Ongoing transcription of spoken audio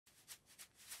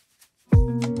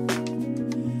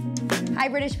Hi,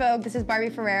 British Vogue. This is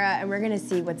Barbie Ferreira, and we're gonna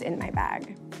see what's in my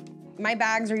bag. My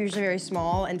bags are usually very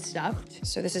small and stuffed,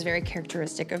 so this is very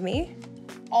characteristic of me.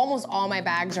 Almost all my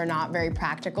bags are not very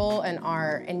practical and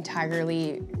are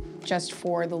entirely just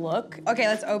for the look. Okay,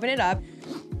 let's open it up.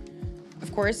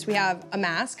 Of course, we have a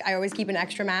mask. I always keep an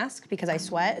extra mask because I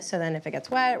sweat, so then if it gets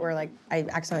wet or like I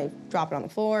accidentally drop it on the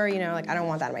floor, you know, like I don't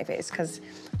want that in my face because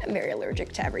I'm very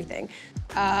allergic to everything.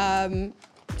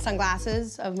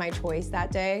 Sunglasses of my choice that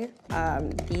day.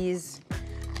 These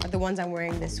are the ones I'm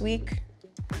wearing this week.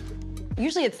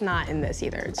 Usually it's not in this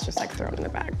either, it's just like thrown in the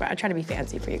bag, but I try to be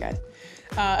fancy for you guys.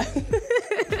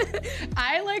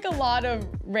 I like a lot of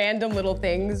random little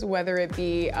things, whether it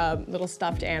be little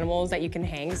stuffed animals that you can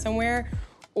hang somewhere,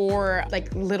 or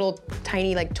like little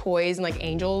tiny like toys and like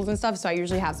angels and stuff, so I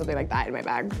usually have something like that in my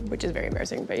bag, which is very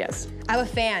embarrassing, but yes. I have a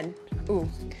fan. Ooh.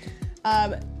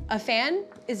 A fan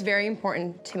is very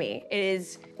important to me. It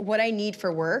is what I need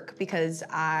for work because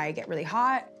I get really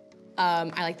hot. I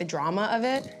like the drama of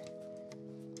it.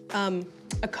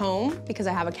 A comb, because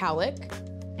I have a cowlick,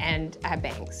 and I have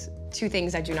bangs. Two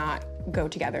things that do not go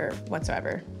together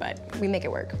whatsoever, but we make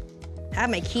it work. I have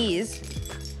my keys,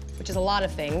 which is a lot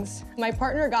of things. My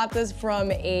partner got this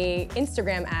from a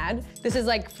Instagram ad. This is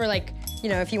like for like, you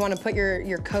know, if you want to put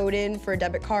your code in for a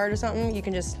debit card or something, you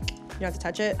can just, you don't have to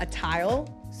touch it. A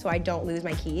tile, so I don't lose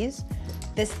my keys.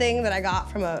 This thing that I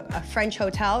got from a French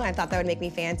hotel, and I thought that would make me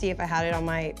fancy if I had it on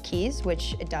my keys,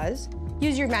 which it does.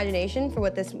 Use your imagination for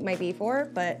what this might be for,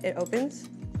 but it opens,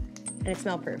 and it's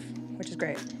smell-proof, which is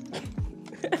great.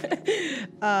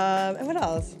 And what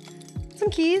else?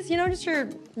 Some keys, you know, just your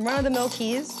run-of-the-mill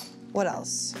keys. What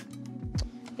else?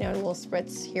 You know, a little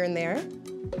spritz here and there.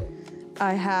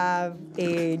 I have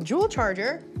a jewel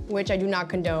charger, which I do not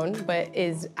condone, but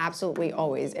is absolutely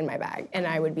always in my bag. And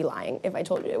I would be lying if I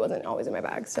told you it wasn't always in my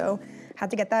bag. So had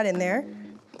to get that in there.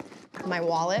 My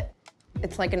wallet.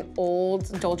 It's like an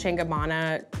old Dolce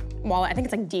Gabbana wallet. I think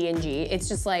it's like D&G. It's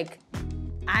just like,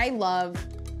 I love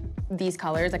these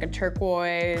colors, like a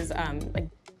turquoise,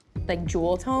 like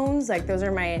jewel tones. Like those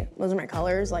are my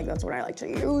colors. Like that's what I like to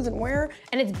use and wear.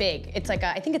 And it's big. It's like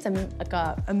I think it's like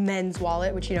a men's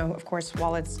wallet, which, you know, of course,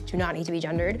 wallets do not need to be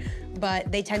gendered,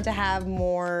 but they tend to have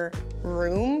more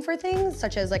room for things,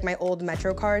 such as like my old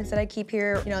Metro cards that I keep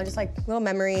here. You know, just like little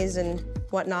memories and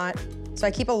whatnot. So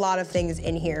I keep a lot of things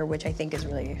in here, which I think is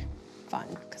really fun,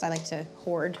 because I like to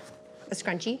hoard. A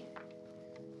scrunchie.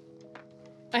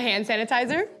 A hand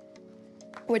sanitizer,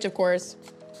 which of course,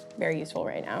 very useful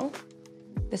right now.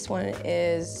 This one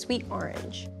is sweet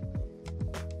orange.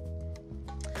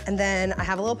 And then I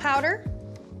have a little powder,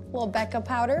 a little Becca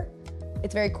powder.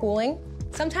 It's very cooling.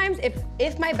 Sometimes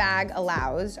if my bag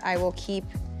allows, I will keep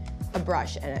a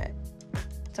brush in it.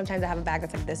 Sometimes I have a bag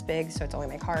that's like this big, so it's only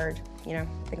my card, you know,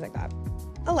 things like that.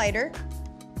 A lighter.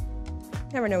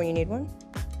 Never know when you need one.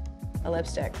 A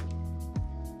lipstick.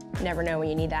 Never know when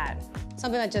you need that.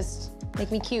 Something that just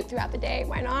makes me cute throughout the day,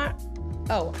 why not?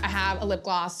 Oh, I have a lip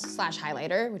gloss /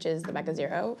 highlighter, which is the Becca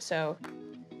Zero. So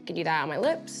I can do that on my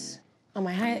lips, on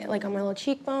my like on my little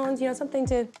cheekbones, you know, something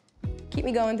to keep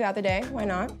me going throughout the day, why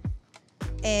not?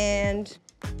 And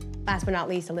last but not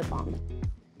least, a lip balm.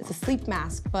 It's a sleep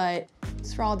mask, but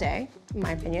it's for all day, in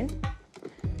my opinion.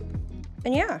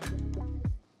 And yeah,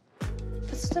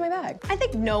 that's what's in my bag. I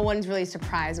think no one's really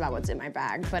surprised about what's in my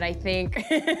bag, but I think,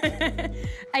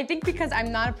 I think because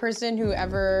I'm not a person who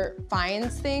ever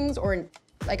finds things or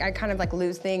like I kind of like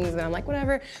lose things and I'm like,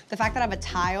 whatever. The fact that I have a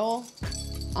tile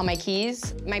on my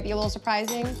keys might be a little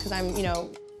surprising because I'm, you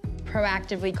know,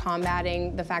 proactively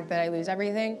combating the fact that I lose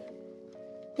everything.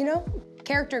 You know,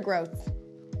 character growth,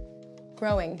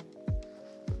 growing.